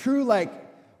 True,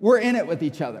 we're in it with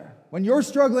each other. When you're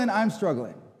struggling, I'm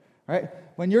struggling, right?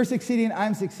 When you're succeeding,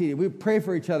 I'm succeeding. We pray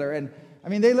for each other. And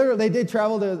they did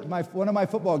travel to one of my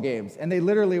football games, and they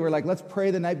literally were like, let's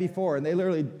pray the night before. And they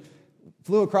literally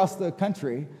flew across the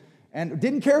country and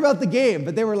didn't care about the game,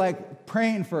 but they were like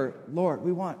praying for, Lord,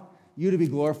 we want you to be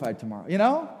glorified tomorrow,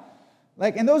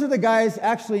 and those are the guys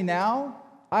actually now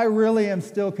I really am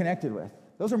still connected with.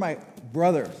 Those are my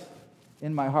brothers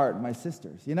in my heart, my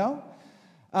sisters,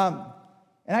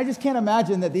 and I just can't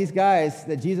imagine that these guys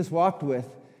that Jesus walked with,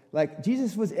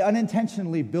 Jesus was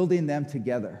unintentionally building them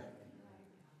together.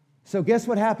 So guess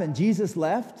what happened? Jesus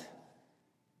left,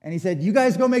 and he said, you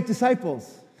guys go make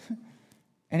disciples.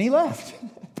 And he left.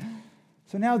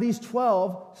 So now these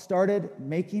 12 started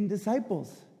making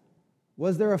disciples.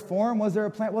 Was there a form? Was there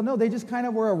a plan? Well, no, they just kind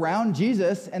of were around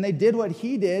Jesus, and they did what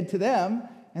he did to them,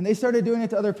 and they started doing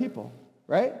it to other people,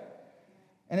 right?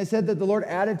 And it said that the Lord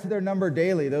added to their number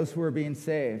daily those who were being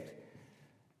saved.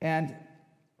 And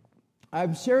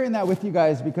I'm sharing that with you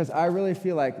guys because I really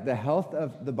feel like the health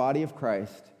of the body of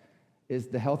Christ is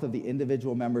the health of the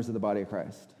individual members of the body of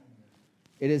Christ.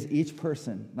 It is each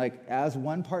person. As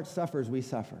one part suffers, we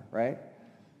suffer, right?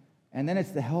 And then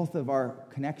it's the health of our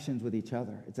connections with each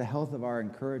other. It's the health of our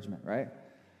encouragement, right?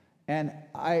 And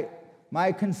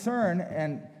my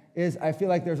concern is I feel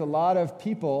like there's a lot of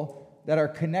people that are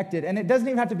connected, and it doesn't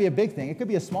even have to be a big thing. It could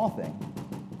be a small thing.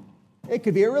 It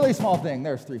could be a really small thing.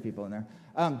 There's 3 people in there.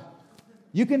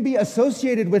 You can be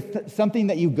associated with something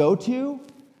that you go to,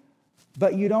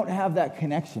 but you don't have that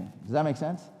connection. Does that make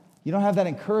sense? You don't have that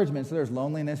encouragement, so there's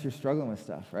loneliness, you're struggling with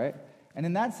stuff, right? And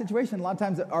in that situation, a lot of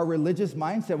times our religious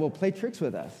mindset will play tricks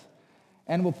with us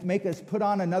and will make us put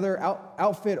on another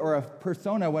outfit or a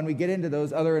persona when we get into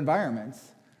those other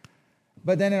environments.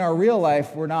 But then in our real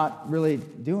life, we're not really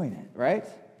doing it, right?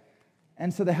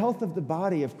 And so the health of the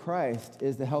body of Christ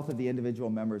is the health of the individual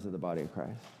members of the body of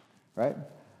Christ, right?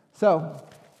 So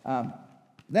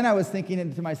then I was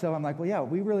thinking to myself, I'm like, well, yeah,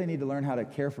 we really need to learn how to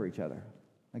care for each other,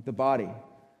 like the body.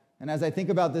 And as I think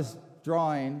about this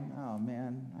drawing, oh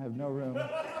man, I have no room.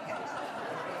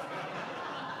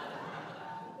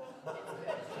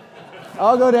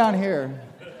 I'll go down here.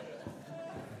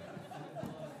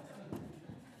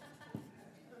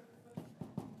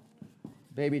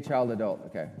 Baby, child, adult,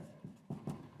 okay.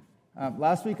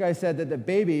 Last week I said that the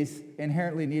babies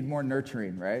inherently need more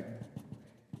nurturing, right?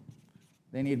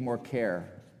 They need more care.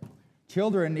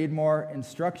 Children need more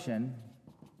instruction,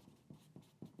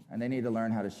 and they need to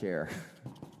learn how to share.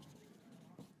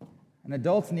 And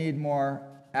adults need more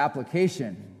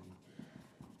application.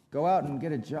 Go out and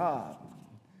get a job.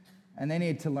 And they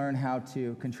need to learn how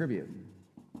to contribute.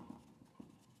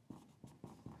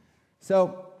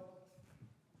 So,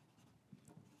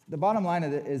 the bottom line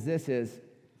of it is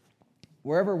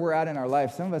wherever we're at in our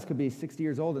life, some of us could be 60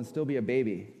 years old and still be a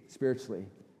baby spiritually.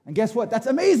 And guess what? That's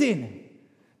amazing.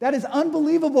 That is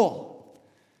unbelievable.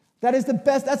 That is the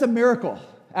best. That's a miracle,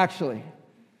 actually.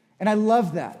 And I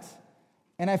love that.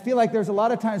 And I feel like there's a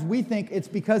lot of times we think it's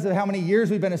because of how many years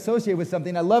we've been associated with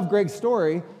something. I love Greg's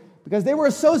story, because they were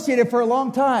associated for a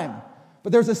long time.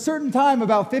 But there's a certain time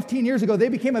about 15 years ago, they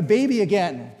became a baby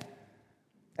again.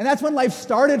 And that's when life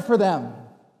started for them.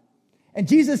 And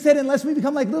Jesus said, unless we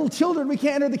become like little children, we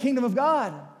can't enter the kingdom of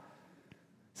God.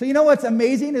 So you know what's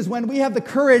amazing is when we have the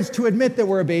courage to admit that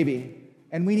we're a baby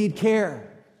and we need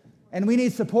care and we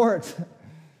need support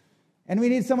and we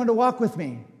need someone to walk with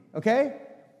me, okay?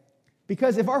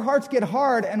 Because if our hearts get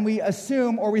hard and we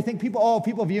assume or we think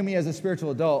people view me as a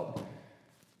spiritual adult,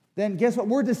 then guess what?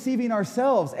 We're deceiving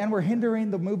ourselves and we're hindering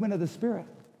the movement of the Spirit.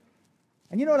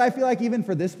 And you know what I feel like even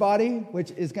for this body,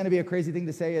 which is going to be a crazy thing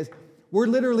to say, is we're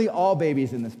literally all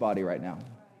babies in this body right now.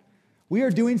 We are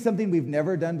doing something we've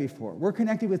never done before. We're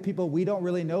connecting with people we don't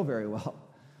really know very well.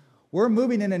 We're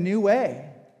moving in a new way.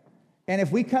 And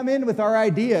if we come in with our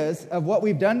ideas of what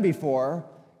we've done before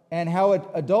and how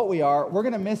adult we are, we're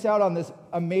going to miss out on this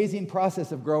amazing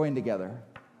process of growing together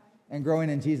and growing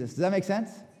in Jesus. Does that make sense?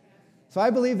 So I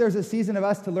believe there's a season of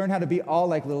us to learn how to be all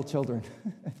like little children.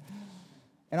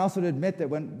 And also to admit that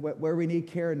where we need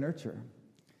care and nurture.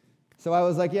 So I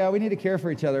was like, yeah, we need to care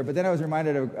for each other. But then I was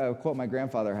reminded of a quote my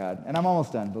grandfather had. And I'm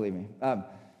almost done, believe me.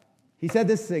 He said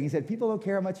this thing. He said, people don't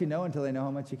care how much you know until they know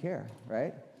how much you care,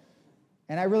 right?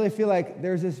 And I really feel like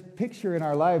there's this picture in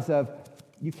our lives of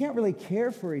you can't really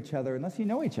care for each other unless you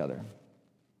know each other.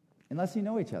 Unless you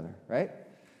know each other, right?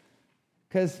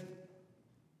 Because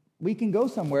we can go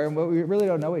somewhere and we really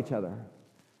don't know each other.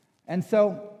 And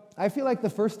so I feel like the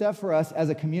first step for us as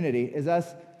a community is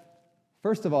us,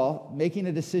 first of all, making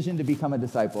a decision to become a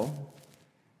disciple.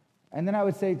 And then I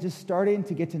would say just starting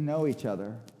to get to know each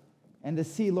other and to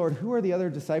see, Lord, who are the other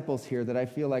disciples here that I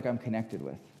feel like I'm connected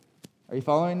with? Are you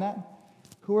following that?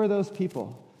 Who are those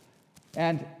people?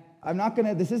 And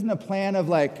this isn't a plan of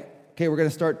like, okay, we're going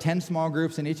to start 10 small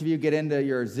groups and each of you get into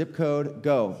your zip code,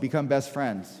 go, become best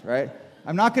friends, right?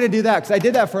 I'm not going to do that because I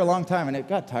did that for a long time and it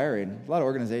got tiring, a lot of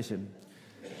organization.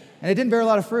 And it didn't bear a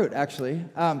lot of fruit, actually.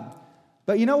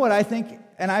 But you know what I think,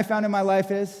 and I found in my life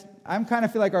is, I kind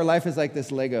of feel like our life is like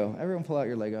this Lego. Everyone pull out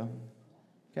your Lego,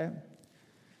 okay?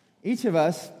 Each of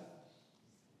us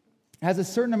has a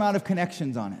certain amount of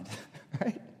connections on it,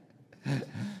 right?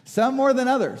 Some more than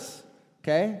others,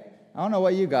 okay? I don't know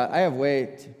what you got. I have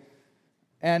weight.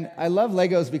 And I love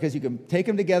Legos because you can take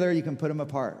them together, you can put them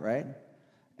apart, right?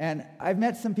 And I've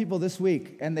met some people this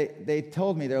week, and they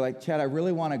told me, they're like, Chad, I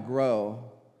really want to grow.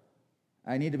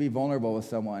 I need to be vulnerable with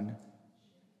someone.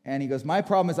 And he goes, my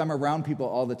problem is I'm around people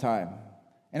all the time.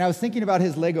 And I was thinking about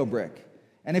his Lego brick.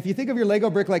 And if you think of your Lego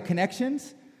brick like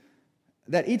connections,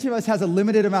 that each of us has a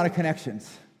limited amount of connections,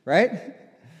 right?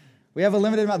 We have a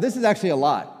limited amount. This is actually a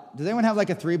lot. Does anyone have like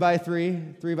a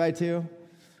 3x3, 3x2?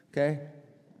 Okay.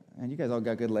 And you guys all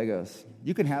got good Legos.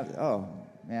 You can have, oh,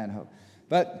 man.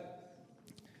 But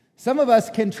some of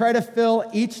us can try to fill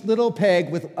each little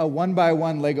peg with a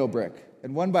 1x1 Lego brick.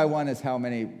 And 1x1 is how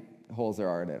many holes there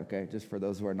are in it, okay? Just for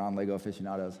those who are non-Lego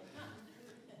aficionados.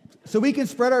 So we can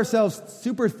spread ourselves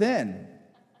super thin.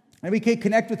 And we can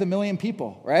connect with 1 million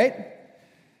people, right?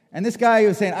 And this guy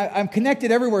was saying, I'm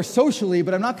connected everywhere socially,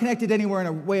 but I'm not connected anywhere in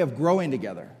a way of growing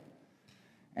together.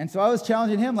 And so I was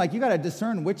challenging him, like, you got to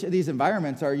discern which of these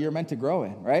environments you're meant to grow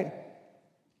in, right?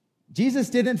 Jesus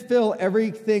didn't fill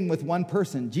everything with one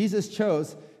person. Jesus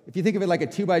chose, if you think of it like a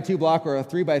 2x2 block or a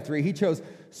 3x3, he chose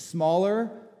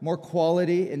smaller, more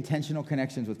quality, intentional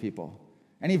connections with people.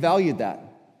 And he valued that.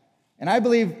 And I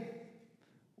believe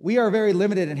we are very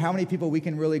limited in how many people we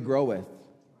can really grow with.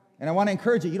 And I want to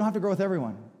encourage you don't have to grow with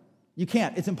everyone. You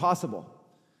can't. It's impossible.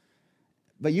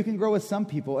 But you can grow with some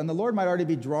people, and the Lord might already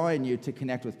be drawing you to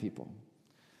connect with people.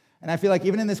 And I feel like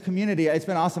even in this community, it's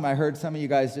been awesome. I heard some of you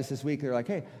guys just this week, they're like,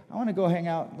 hey, I want to go hang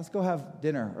out. Let's go have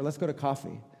dinner, or let's go to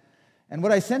coffee. And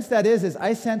what I sense that is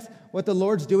I sense what the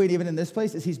Lord's doing even in this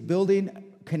place is he's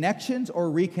building connections or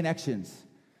reconnections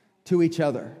to each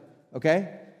other,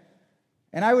 okay?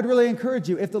 And I would really encourage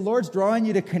you, if the Lord's drawing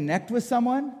you to connect with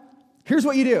someone, here's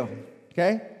what you do,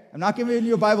 okay? I'm not giving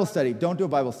you a Bible study. Don't do a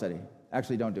Bible study.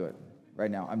 Actually, don't do it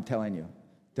right now. I'm telling you.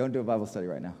 Don't do a Bible study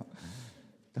right now.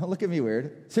 Don't look at me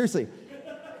weird. Seriously.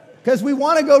 Because we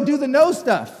want to go do the know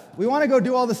stuff. We want to go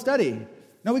do all the study.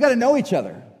 No, we got to know each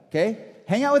other, okay?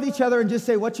 Hang out with each other and just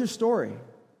say, what's your story?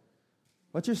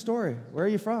 What's your story? Where are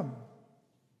you from?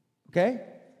 Okay?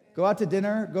 Go out to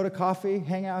dinner, go to coffee,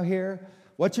 hang out here.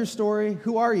 What's your story?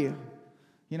 Who are you?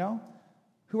 You know?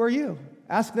 Who are you?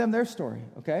 Ask them their story,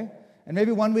 okay? And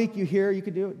maybe one week you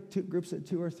could do two groups of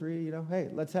 2 or 3, you know, hey,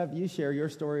 let's have you share your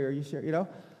story or you share, you know.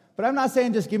 But I'm not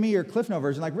saying just give me your Cliff Note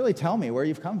version, like really tell me where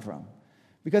you've come from.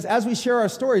 Because as we share our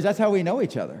stories, that's how we know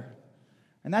each other.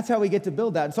 And that's how we get to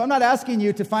build that. So I'm not asking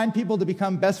you to find people to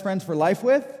become best friends for life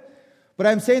with, But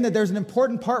I'm saying that there's an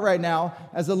important part right now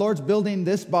as the Lord's building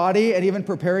this body and even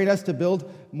preparing us to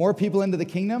build more people into the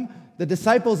kingdom. The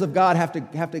disciples of God have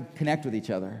to connect with each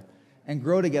other and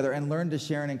grow together and learn to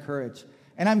share and encourage.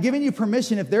 And I'm giving you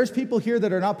permission, if there's people here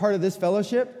that are not part of this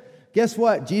fellowship, guess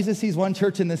what? Jesus sees one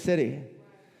church in the city.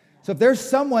 So if there's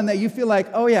someone that you feel like,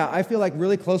 oh yeah, I feel like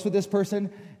really close with this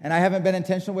person and I haven't been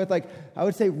intentional with, like I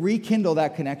would say rekindle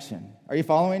that connection. Are you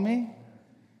following me?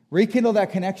 Rekindle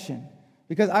that connection.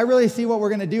 Because I really see what we're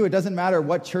going to do. It doesn't matter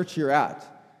what church you're at.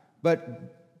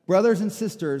 But brothers and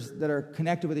sisters that are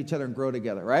connected with each other and grow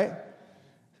together, right?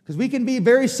 Because we can be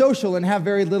very social and have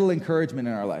very little encouragement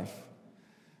in our life.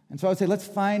 And so I would say, let's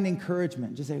find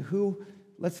encouragement. Just say,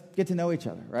 let's get to know each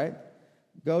other, right?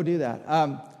 Go do that.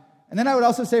 And then I would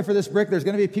also say for this brick, there's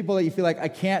going to be people that you feel like I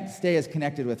can't stay as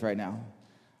connected with right now.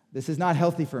 This is not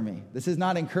healthy for me. This is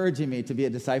not encouraging me to be a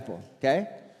disciple, okay?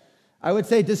 I would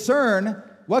say discern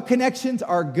what connections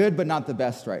are good but not the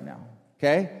best right now,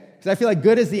 okay? Because I feel like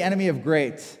good is the enemy of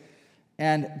great.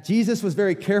 And Jesus was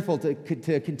very careful to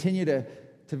continue to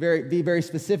be very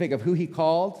specific of who he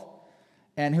called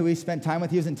and who he spent time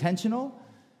with. He was intentional.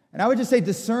 And I would just say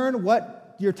discern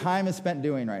what your time is spent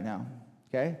doing right now,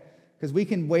 okay? Because we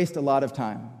can waste a lot of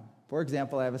time. For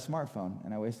example, I have a smartphone,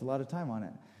 and I waste a lot of time on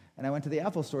it. And I went to the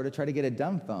Apple store to try to get a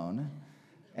dumb phone,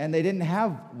 and they didn't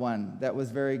have one that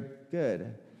was very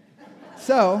good.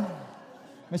 So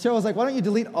Michelle was like, why don't you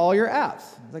delete all your apps?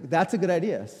 I was like, that's a good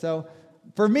idea. So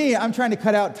for me, I'm trying to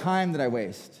cut out time that I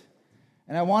waste.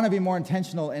 And I want to be more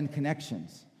intentional in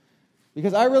connections.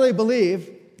 Because I really believe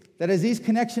that as these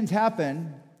connections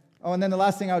happen, and then the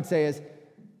last thing I would say is,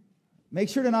 make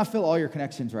sure to not fill all your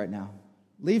connections right now.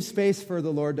 Leave space for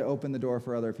the Lord to open the door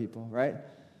for other people, right?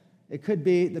 It could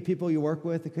be the people you work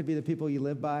with. It could be the people you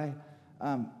live by.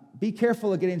 Be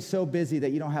careful of getting so busy that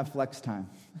you don't have flex time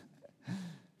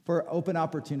for open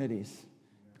opportunities.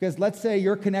 Because let's say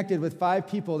you're connected with 5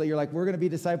 people that you're like, we're going to be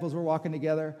disciples, we're walking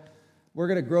together, we're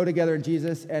going to grow together in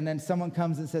Jesus, and then someone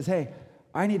comes and says, hey,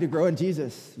 I need to grow in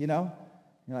Jesus, you know?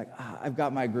 You're like, I've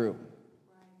got my group.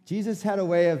 Jesus had a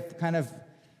way of kind of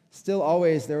there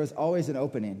was always an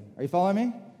opening. Are you following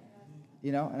me?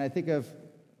 You know, and I think of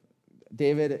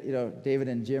David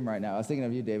and Jim right now. I was thinking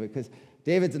of you, David, because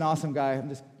David's an awesome guy. I'm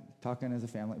just talking as a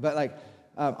family. But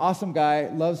awesome guy,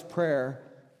 loves prayer,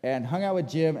 and hung out with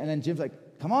Jim, and then Jim's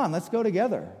like, come on, let's go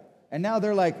together. And now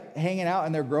they're like hanging out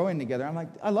and they're growing together. I'm like,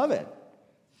 I love it.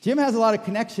 Jim has a lot of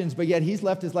connections, but yet he's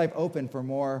left his life open for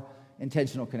more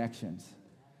intentional connections.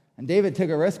 And David took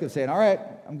a risk of saying, all right,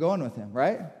 I'm going with him,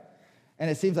 right? And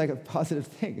it seems like a positive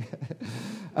thing.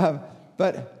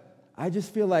 But I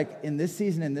just feel like in this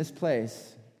season, in this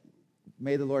place,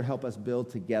 may the Lord help us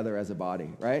build together as a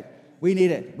body, right? We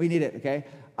need it. We need it, okay?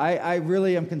 I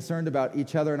really am concerned about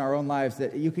each other in our own lives,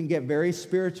 that you can get very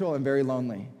spiritual and very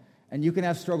lonely. And you can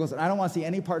have struggles. And I don't want to see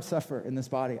any part suffer in this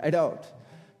body. I don't,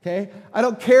 okay? I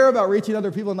don't care about reaching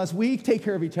other people unless we take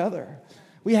care of each other.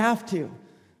 We have to,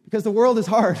 because the world is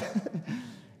hard.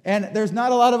 And there's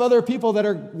not a lot of other people that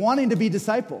are wanting to be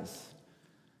disciples.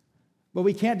 But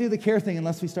we can't do the care thing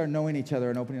unless we start knowing each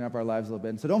other and opening up our lives a little bit.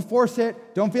 And so don't force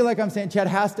it. Don't feel like I'm saying Chad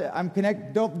has to.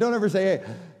 Don't ever say, hey,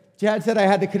 Chad said I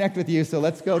had to connect with you, so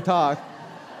let's go talk.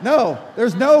 No,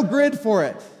 there's no grid for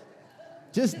it.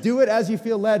 Just do it as you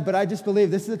feel led. But I just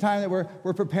believe this is the time that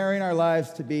we're preparing our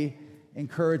lives to be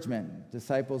encouragement,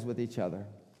 disciples with each other.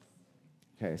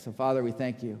 Okay, so Father, we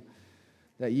thank you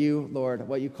that you, Lord,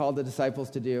 what you called the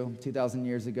disciples to do 2,000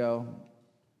 years ago,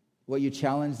 what you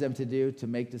challenged them to do, to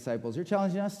make disciples, you're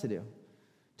challenging us to do,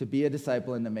 to be a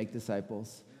disciple and to make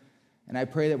disciples. And I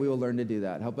pray that we will learn to do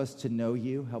that. Help us to know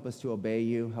you. Help us to obey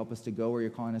you. Help us to go where you're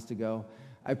calling us to go.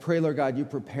 I pray, Lord God, you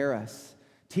prepare us.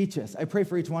 Teach us. I pray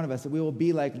for each one of us that we will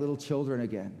be like little children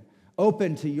again,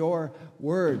 open to your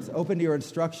words, open to your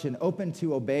instruction, open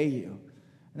to obey you.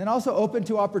 And then also open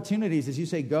to opportunities as you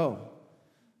say, go.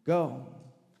 Go.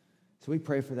 So we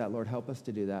pray for that, Lord. Help us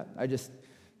to do that. I just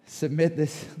submit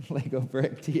this Lego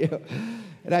brick to you.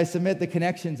 And I submit the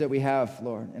connections that we have,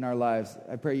 Lord, in our lives.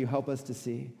 I pray you help us to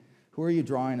see. Who are you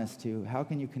drawing us to? How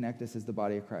can you connect us as the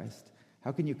body of Christ?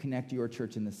 How can you connect your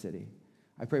church in the city?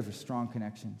 I pray for strong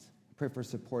connections. I pray for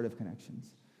supportive connections.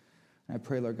 And I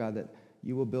pray, Lord God, that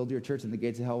you will build your church and the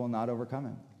gates of hell will not overcome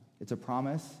it. It's a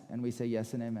promise, and we say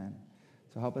yes and amen.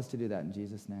 So help us to do that in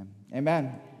Jesus' name.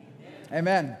 Amen. Amen.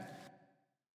 Amen.